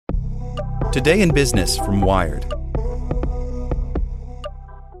Today in Business from Wired.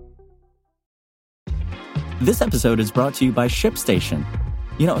 This episode is brought to you by ShipStation.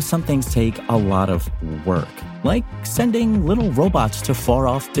 You know, some things take a lot of work, like sending little robots to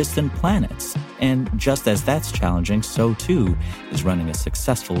far-off distant planets. And just as that's challenging, so too is running a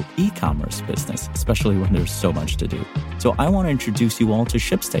successful e-commerce business, especially when there's so much to do. So I want to introduce you all to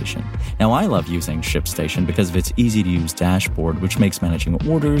ShipStation. Now, I love using ShipStation because of its easy-to-use dashboard, which makes managing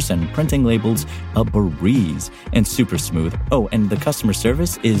orders and printing labels a breeze and super smooth. Oh, and the customer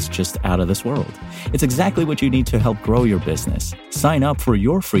service is just out of this world. It's exactly what you need to help grow your business. Sign up for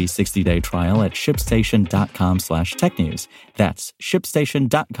your free 60-day trial at shipstation.com/technews. That's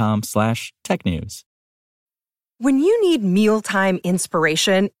shipstation.com/technews. When you need mealtime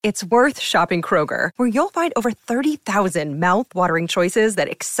inspiration, it's worth shopping Kroger, where you'll find over 30,000 mouth-watering choices that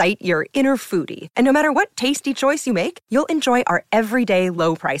excite your inner foodie. And no matter what tasty choice you make, you'll enjoy our everyday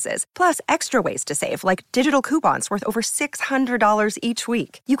low prices, plus extra ways to save, like digital coupons worth over $600 each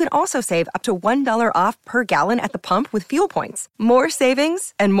week. You can also save up to $1 off per gallon at the pump with fuel points. More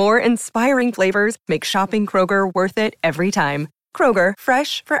savings and more inspiring flavors make shopping Kroger worth it every time. Kroger,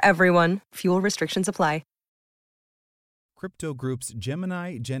 fresh for everyone. Fuel restrictions apply. Crypto groups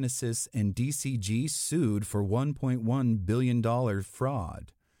Gemini, Genesis, and DCG sued for $1.1 billion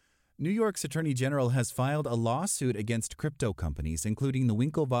fraud. New York's Attorney General has filed a lawsuit against crypto companies, including the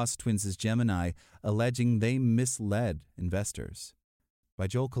Winklevoss twins' Gemini, alleging they misled investors. By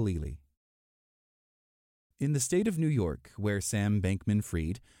Joel Khalili. In the state of New York, where Sam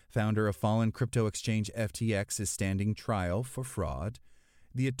Bankman-Fried, founder of fallen crypto exchange FTX, is standing trial for fraud,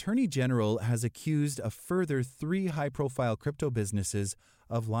 the Attorney General has accused a further 3 high-profile crypto businesses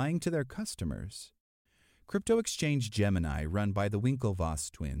of lying to their customers. Crypto exchange Gemini, run by the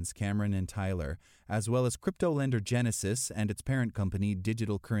Winklevoss twins, Cameron and Tyler, as well as crypto lender Genesis and its parent company,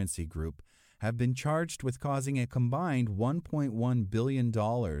 Digital Currency Group, have been charged with causing a combined $1.1 billion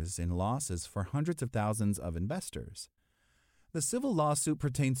in losses for hundreds of thousands of investors. The civil lawsuit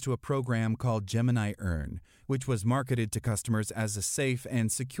pertains to a program called Gemini Earn, which was marketed to customers as a safe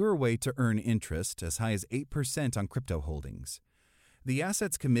and secure way to earn interest as high as 8% on crypto holdings. The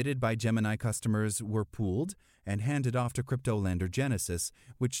assets committed by Gemini customers were pooled and handed off to crypto lender Genesis,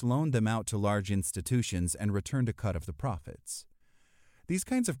 which loaned them out to large institutions and returned a cut of the profits. These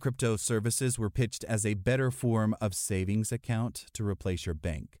kinds of crypto services were pitched as a better form of savings account to replace your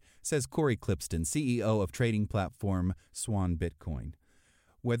bank, says Corey Clipston, CEO of trading platform Swan Bitcoin.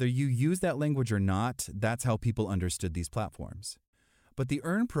 Whether you use that language or not, that's how people understood these platforms. But the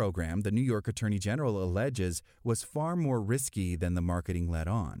Earn program, the New York Attorney General alleges, was far more risky than the marketing led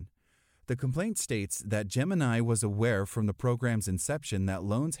on. The complaint states that Gemini was aware from the program's inception that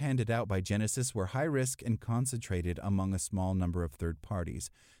loans handed out by Genesis were high risk and concentrated among a small number of third parties,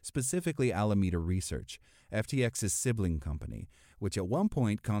 specifically Alameda Research, FTX's sibling company, which at one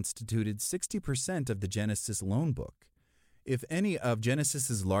point constituted 60% of the Genesis loan book. If any of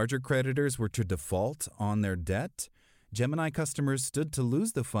Genesis's larger creditors were to default on their debt, Gemini customers stood to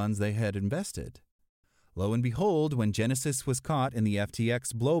lose the funds they had invested. Lo and behold, when Genesis was caught in the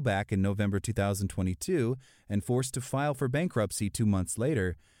FTX blowback in November 2022 and forced to file for bankruptcy 2 months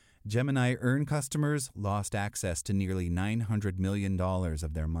later, Gemini Earn customers lost access to nearly $900 million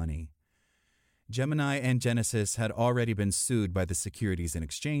of their money. Gemini and Genesis had already been sued by the Securities and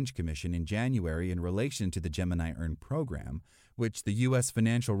Exchange Commission in January in relation to the Gemini Earn program, which the U.S.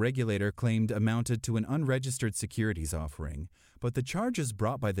 financial regulator claimed amounted to an unregistered securities offering, but the charges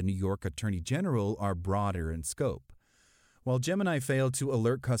brought by the New York Attorney General are broader in scope. While Gemini failed to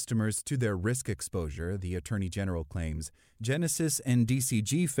alert customers to their risk exposure, the Attorney General claims, Genesis and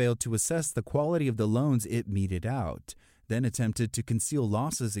DCG failed to assess the quality of the loans it meted out, then attempted to conceal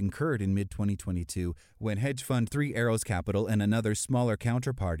losses incurred in mid-2022 when hedge fund Three Arrows Capital and another smaller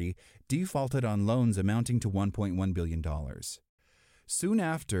counterparty defaulted on loans amounting to $1.1 billion. Soon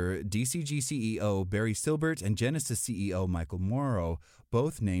after, DCG CEO Barry Silbert and Genesis CEO Michael Morrow,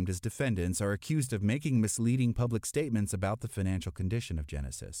 both named as defendants, are accused of making misleading public statements about the financial condition of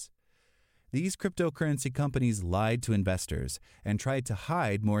Genesis. These cryptocurrency companies lied to investors and tried to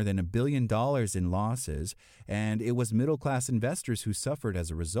hide more than $1 billion in losses, and it was middle-class investors who suffered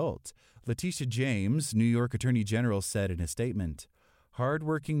as a result. Letitia James, New York Attorney General, said in a statement,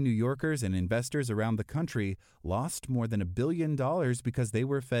 "Hard-working New Yorkers and investors around the country lost more than $1 billion because they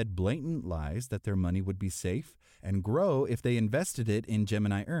were fed blatant lies that their money would be safe and grow if they invested it in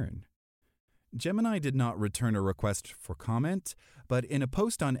Gemini Earn." Gemini did not return a request for comment, but in a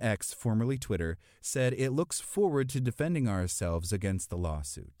post on X, formerly Twitter, said it looks forward to defending ourselves against the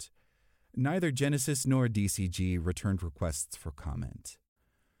lawsuit. Neither Genesis nor DCG returned requests for comment.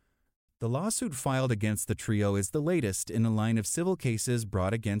 The lawsuit filed against the trio is the latest in a line of civil cases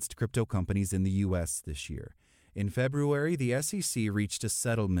brought against crypto companies in the U.S. this year. In February, the SEC reached a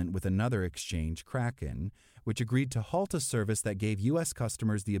settlement with another exchange, Kraken, which agreed to halt a service that gave U.S.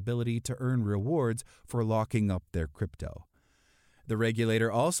 customers the ability to earn rewards for locking up their crypto. The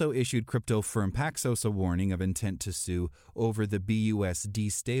regulator also issued crypto firm Paxos a warning of intent to sue over the BUSD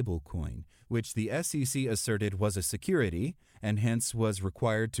stablecoin, which the SEC asserted was a security and hence was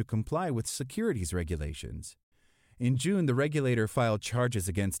required to comply with securities regulations. In June, the regulator filed charges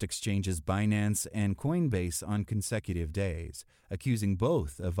against exchanges Binance and Coinbase on consecutive days, accusing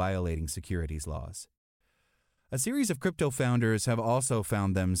both of violating securities laws. A series of crypto founders have also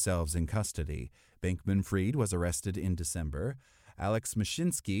found themselves in custody. Bankman-Fried was arrested in December, Alex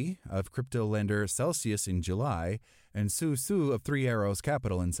Mashinsky of crypto lender Celsius in July, and Su Su of Three Arrows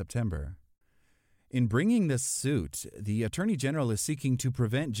Capital in September. In bringing this suit, the Attorney General is seeking to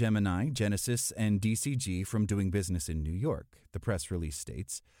prevent Gemini, Genesis, and DCG from doing business in New York, the press release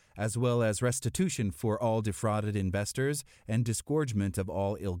states, as well as restitution for all defrauded investors and disgorgement of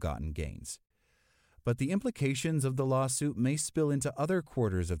all ill-gotten gains. But the implications of the lawsuit may spill into other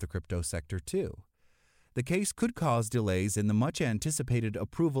quarters of the crypto sector, too. The case could cause delays in the much-anticipated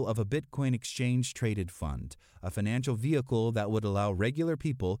approval of a Bitcoin exchange-traded fund, a financial vehicle that would allow regular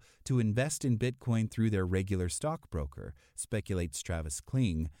people to invest in Bitcoin through their regular stockbroker, speculates Travis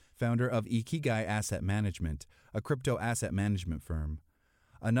Kling, founder of Ikigai Asset Management, a crypto asset management firm.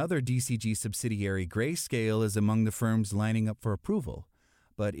 Another DCG subsidiary, Grayscale, is among the firms lining up for approval.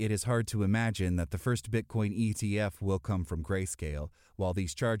 But it is hard to imagine that the first Bitcoin ETF will come from Grayscale, while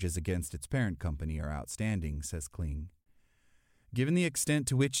these charges against its parent company are outstanding, says Kling. Given the extent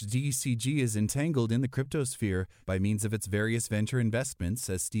to which DCG is entangled in the cryptosphere by means of its various venture investments,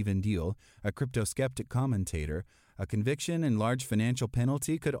 says Stephen Deal, a crypto skeptic commentator, a conviction and large financial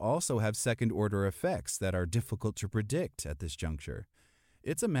penalty could also have second-order effects that are difficult to predict at this juncture.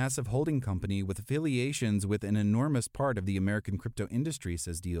 It's a massive holding company with affiliations with an enormous part of the American crypto industry,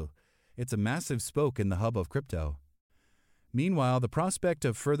 says Deal. It's a massive spoke in the hub of crypto. Meanwhile, the prospect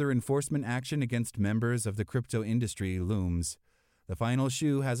of further enforcement action against members of the crypto industry looms. The final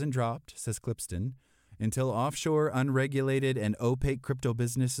shoe hasn't dropped, says Clipston. Until offshore, unregulated, and opaque crypto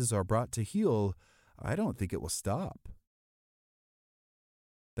businesses are brought to heel, I don't think it will stop.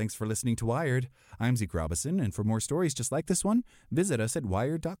 Thanks for listening to Wired. I'm Zeke Robison, and for more stories just like this one, visit us at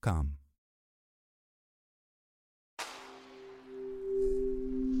wired.com.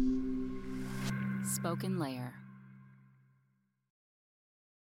 Spoken Layer.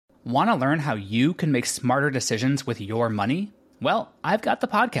 Want to learn how you can make smarter decisions with your money? Well, I've got the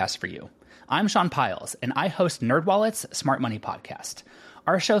podcast for you. I'm Sean Piles, and I host NerdWallet's Smart Money Podcast.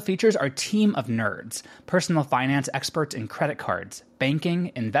 Our show features our team of nerds, personal finance experts in credit cards,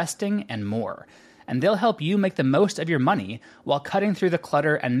 banking, investing, and more. And they'll help you make the most of your money while cutting through the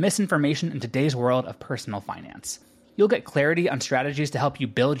clutter and misinformation in today's world of personal finance. You'll get clarity on strategies to help you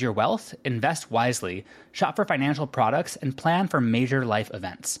build your wealth, invest wisely, shop for financial products, and plan for major life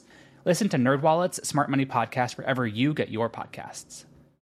events. Listen to NerdWallet's Smart Money Podcast wherever you get your podcasts.